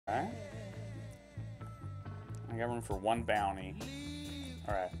got room for one bounty.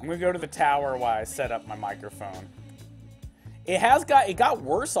 Alright, I'm gonna go to the tower while I set up my microphone. It got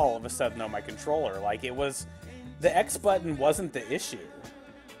worse all of a sudden though, my controller. Like it was, the X button wasn't the issue.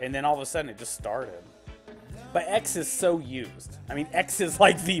 And then all of a sudden it just started. But X is so used. I mean, X is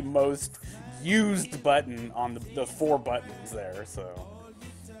like the most used button on the 4 buttons there, so.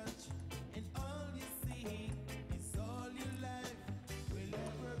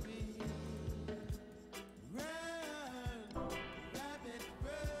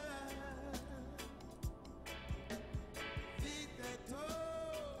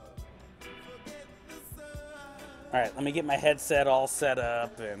 Alright, let me get my headset all set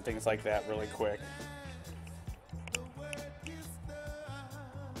up and things like that really quick.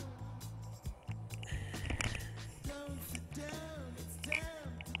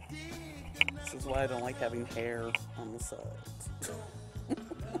 This is why I don't like having hair on the sides.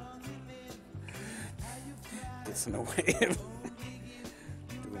 Gets in the way of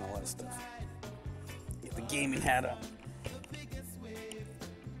doing a lot of stuff. Get the gaming hat up.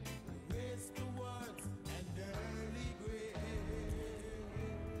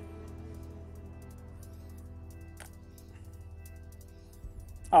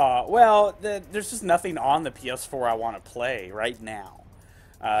 Well, there's just nothing on the PS4 I want to play right now.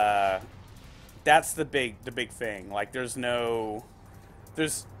 That's the big thing. Like, there's no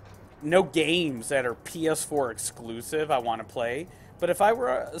games that are PS4 exclusive I want to play. But if I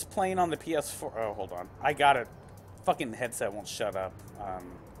was playing on the PS4, oh, hold on, I got it. Fucking headset won't shut up.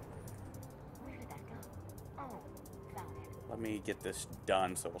 Let me get this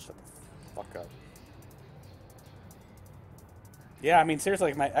done so it'll shut the fuck up. Yeah, I mean, seriously,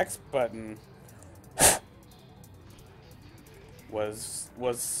 like, my X button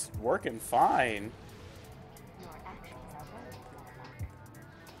was working fine.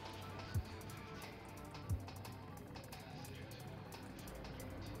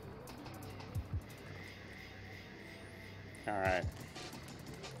 Alright.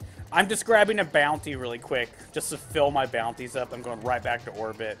 I'm just grabbing a bounty really quick, just to fill my bounties up. I'm going right back to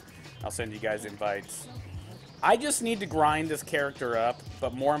orbit. I'll send you guys invites. I just need to grind this character up,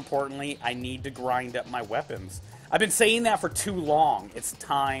 but more importantly, I need to grind up my weapons. I've been saying that for too long. It's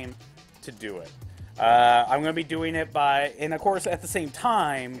time to do it. I'm going to be doing it by, and of course, at the same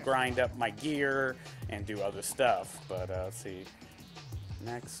time, grind up my gear and do other stuff. But let's see.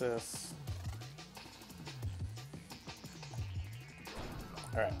 Nexus.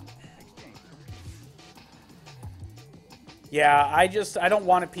 Alright. Yeah, I don't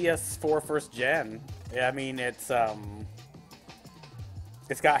want a PS4 first gen. I mean, it's got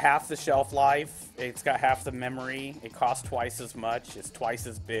half the shelf life, it's got half the memory, it costs twice as much, it's twice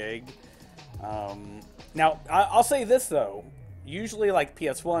as big. Now, I'll say this though, usually like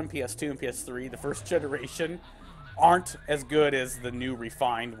PS1, PS2, and PS3, the first generation, aren't as good as the new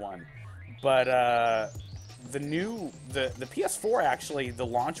refined one. But the PS4 actually, the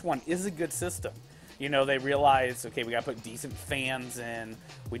launch one, is a good system. You know, they realize, okay, we gotta put decent fans in.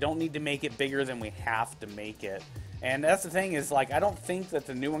 We don't need to make it bigger than we have to make it. And that's the thing is, like, I don't think that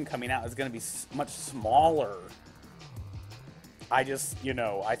the new one coming out is gonna be much smaller. I just, you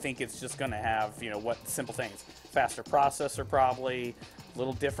know, I think it's just gonna have, you know, what simple things. Faster processor probably, a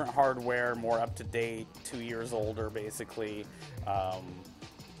little different hardware, more up to date, 2 years older basically. A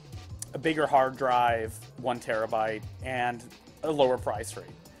bigger hard drive, 1 terabyte, and a lower price rate.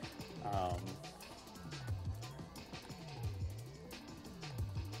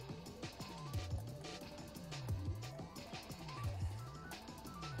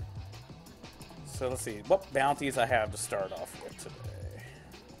 So let's see, what bounties I have to start off with today.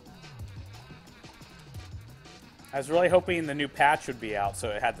 I was really hoping the new patch would be out so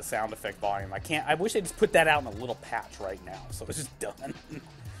it had the sound effect volume. I wish they just put that out in a little patch right now so it's just done.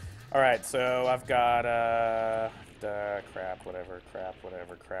 Alright, so I've got, crap, whatever.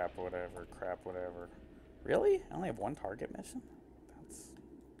 Really? I only have 1 target mission?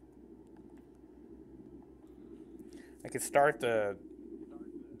 I could start the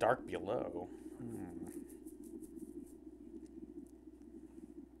Dark Below.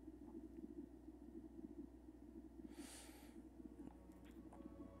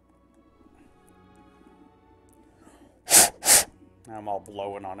 I'm all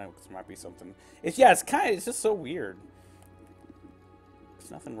blowing on it because there might be something. It's just so weird.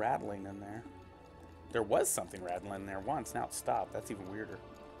 There's nothing rattling in there. There was something rattling in there once. Now it stopped. That's even weirder.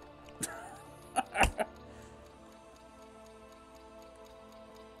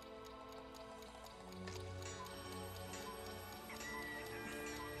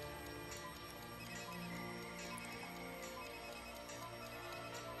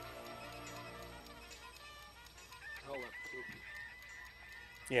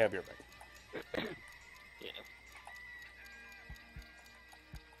 Yeah, I'll be right back. Yeah.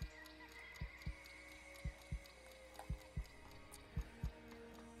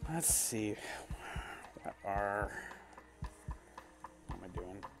 Let's see. What am I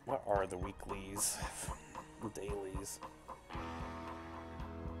doing? What are the weeklies? Dailies?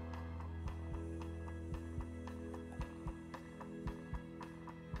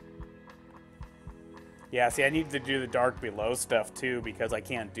 Yeah, see, I need to do the Dark Below stuff too because I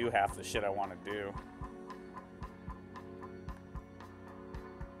can't do half the shit I want to do.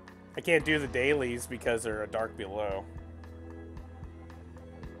 I can't do the dailies because they're a Dark Below.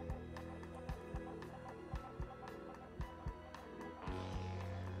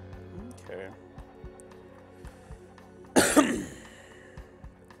 Okay.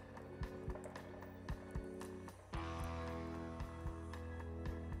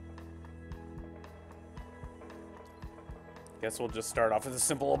 Guess we'll just start off with a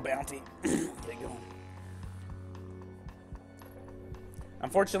simple little bounty. Get going.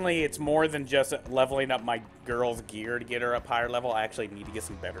 Unfortunately, it's more than just leveling up my girl's gear to get her up higher level. I actually need to get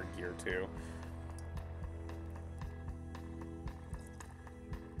some better gear too.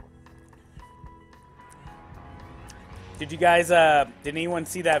 Did you guys, did anyone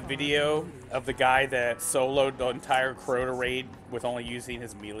see that video of the guy that soloed the entire Crota raid with only using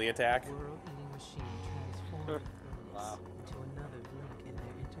his melee attack? Wow.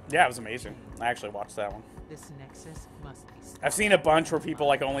 Yeah, it was amazing. I actually watched that one. This nexus must be stopped. I've seen a bunch where people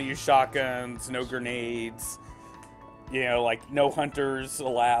like only use shotguns, no grenades, you know, like no hunters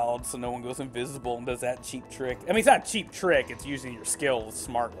allowed, so no one goes invisible and does that cheap trick. I mean, it's not a cheap trick, it's using your skills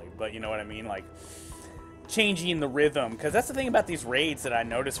smartly, but you know what I mean? Like, changing the rhythm, because that's the thing about these raids that I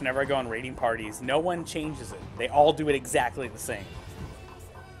notice whenever I go on raiding parties. No one changes it. They all do it exactly the same.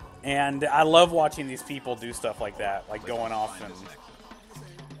 And I love watching these people do stuff like that, like going off and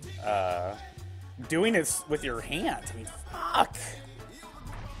doing it with your hand. I mean, fuck.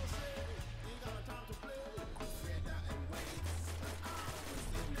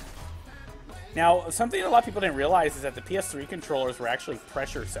 Now, something a lot of people didn't realize is that the PS3 controllers were actually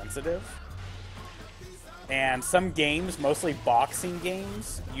pressure sensitive. And some games, mostly boxing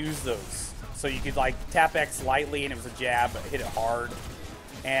games, use those. So you could like tap X lightly and it was a jab, but hit it hard.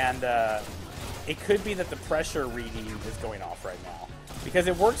 And it could be that the pressure reading is going off right now. Because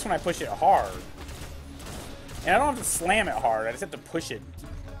it works when I push it hard. And I don't have to slam it hard, I just have to push it,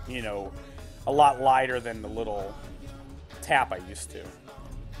 you know, a lot lighter than the little tap I used to.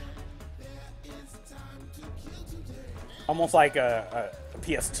 Almost like a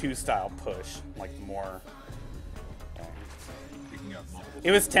PS2 style push, like more.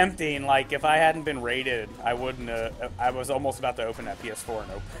 It was tempting. Like if I hadn't been rated, I wouldn't. I was almost about to open that PS4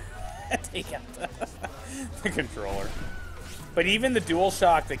 and take out the controller. But even the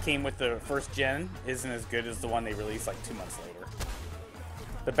DualShock that came with the first gen isn't as good as the one they released like 2 months later.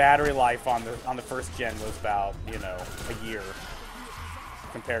 The battery life on the first gen was about, you know, a year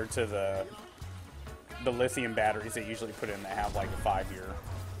compared to the lithium batteries they usually put in that have like a 5-year.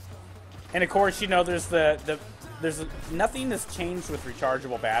 And of course, you know, there's nothing that's changed with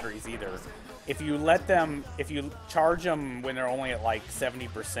rechargeable batteries either. If you charge them when they're only at like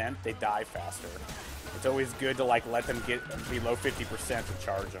 70%, they die faster. It's always good to like let them get below 50% to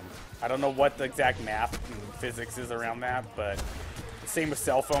charge them. I don't know what the exact math and physics is around that, but same with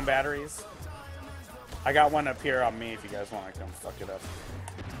cell phone batteries. I got one up here on me if you guys want to come fuck it up.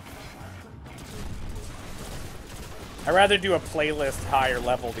 I'd rather do a playlist higher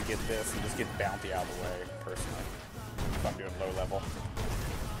level to get this and just get bounty out of the way, personally, if I'm doing low level.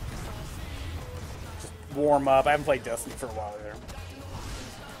 Just warm up. I haven't played Destiny for a while either.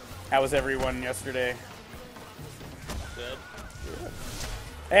 How was everyone yesterday? Good.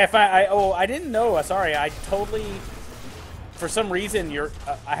 Hey, I didn't know. Sorry, I totally. For some reason,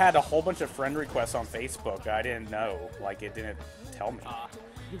 I had a whole bunch of friend requests on Facebook. I didn't know. Like it didn't tell me.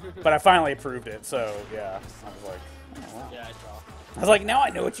 But I finally approved it. So yeah, I was like, oh, wow. Yeah, I saw. I was like, now I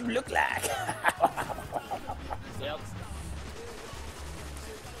know what you look like. Yep.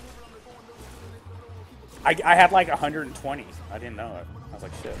 I had like 120. I didn't know it. I was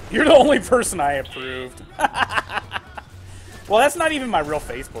like, shit. You're the only person I approved. Well, that's not even my real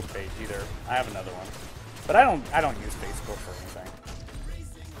Facebook page either. I have another one, but I don't use Facebook for anything.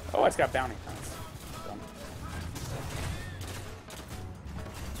 Oh, it's got bounty. Nice. Done.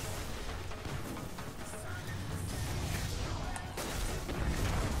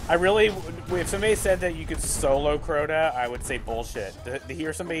 I really, if somebody said that you could solo Crota, I would say bullshit. To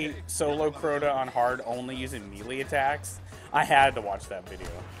hear somebody solo Crota on hard only using melee attacks, I had to watch that video.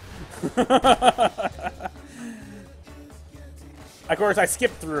 Of course, I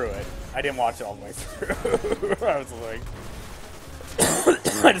skipped through it. I didn't watch it all the way through. I was like...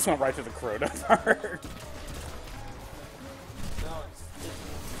 I just went right to the Crota part. No,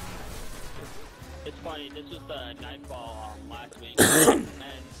 it's funny. This was the Nightfall last week, and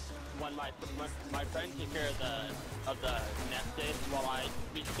when my friend took care of the Nexus while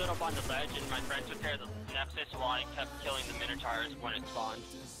we stood up on the ledge, and my friend took care of the Nexus while I kept killing the Minotaurs when it spawned.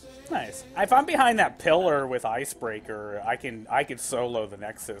 Nice. If I'm behind that pillar with Icebreaker, I could solo the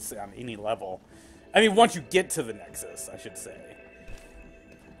Nexus on any level. I mean, once you get to the Nexus, I should say.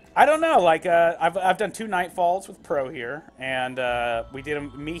 I don't know. Like, I've done 2 Nightfalls with Pro here, and we did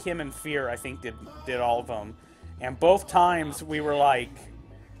them. Me, him, and Fear, I think, did all of them. And both times we were like,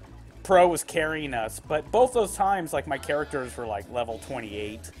 Pro was carrying us, but both those times, like, my characters were like level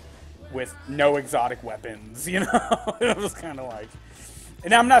 28 with no exotic weapons. You know, it was kind of like.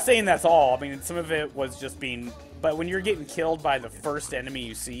 And I'm not saying that's all. I mean, some of it was just being. But when you're getting killed by the first enemy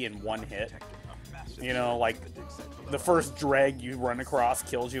you see in one hit, you know, like. The first dreg you run across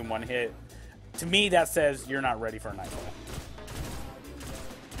kills you in one hit. To me, that says you're not ready for a Nightfall.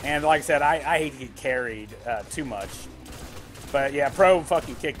 And like I said, I hate to get carried too much. But yeah, Pro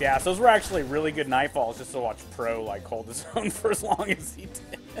fucking kicked ass. Those were actually really good Nightfalls just to watch Pro like hold his own for as long as he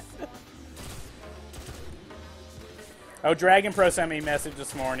did. Oh, Dragon Pro sent me a message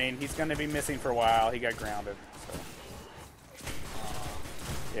this morning. He's going to be missing for a while. He got grounded. So.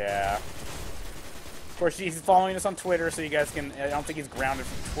 Yeah. Of course, he's following us on Twitter, so you guys can... I don't think he's grounded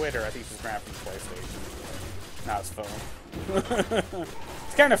from Twitter. I think he's grounded from PlayStation. Not his phone.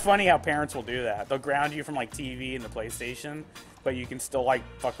 It's kind of funny how parents will do that. They'll ground you from, like, TV and the PlayStation, but you can still, like,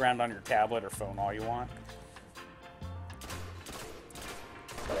 fuck around on your tablet or phone all you want.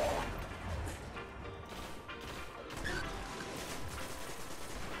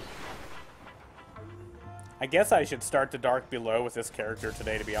 I guess I should start the Dark Below with this character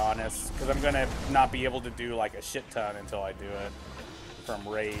today, to be honest, because I'm going to not be able to do, like, a shit ton until I do it. From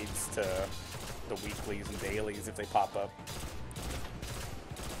raids to the weeklies and dailies if they pop up.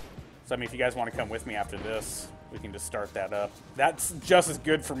 So, I mean, if you guys want to come with me after this, we can just start that up. That's just as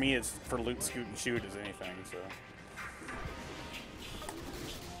good for me as for loot, scoot, and shoot as anything, so...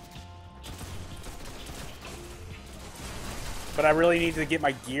 But I really need to get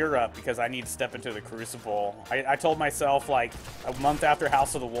my gear up because I need to step into the Crucible. I told myself, like, a month after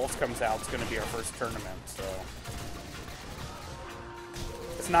House of the Wolves comes out, it's going to be our first tournament, so...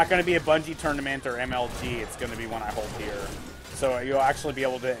 It's not going to be a Bungie tournament or MLG, it's going to be one I hold here. So you'll actually be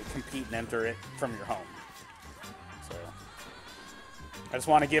able to compete and enter it from your home. So... I just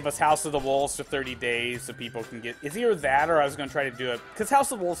want to give us House of the Wolves for 30 days so people can get... It's either that or I was going to try to do it... Because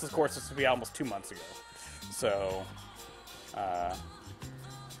House of the Wolves, of course, this would be almost 2 months ago. So...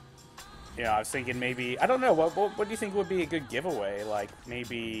 you know, I was thinking maybe, I don't know, what do you think would be a good giveaway? Like,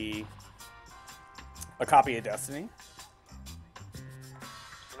 maybe a copy of Destiny?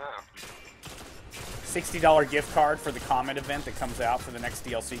 No. $60 gift card for the Comet event that comes out for the next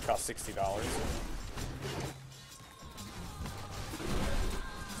DLC costs $60.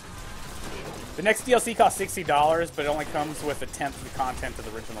 The next DLC costs $60, but it only comes with a tenth of the content of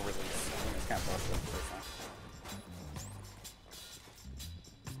the original release. I think it's kind of bullshit.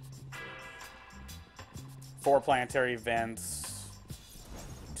 4 planetary events,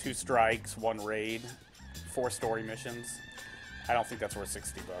 2 strikes, 1 raid, 4 story missions. I don't think that's worth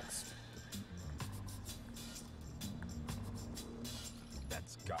 $60.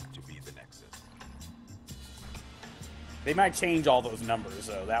 That's got to be the Nexus. They might change all those numbers,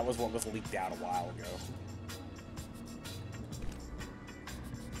 though. That was what was leaked out a while ago.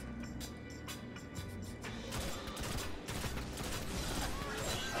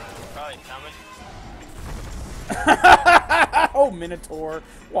 Probably coming. Oh, Minotaur.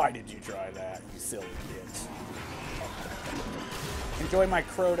 Why did you try that, you silly bitch? Enjoy my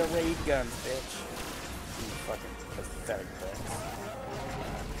Crota raid guns, bitch. You fucking pathetic bitch.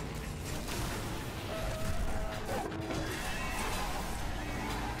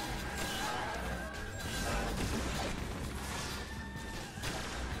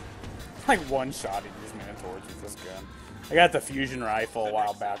 Like one-shotting these Minotaurs with this gun. I got the fusion rifle a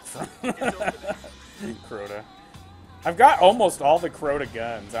while back from Crota. I've got almost all the Crota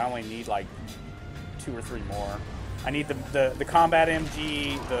guns. I only need like 2 or 3 more. I need the combat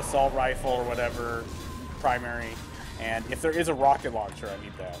MG, the assault rifle or whatever, primary, and if there is a rocket launcher, I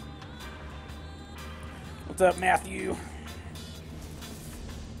need that. What's up, Matthew?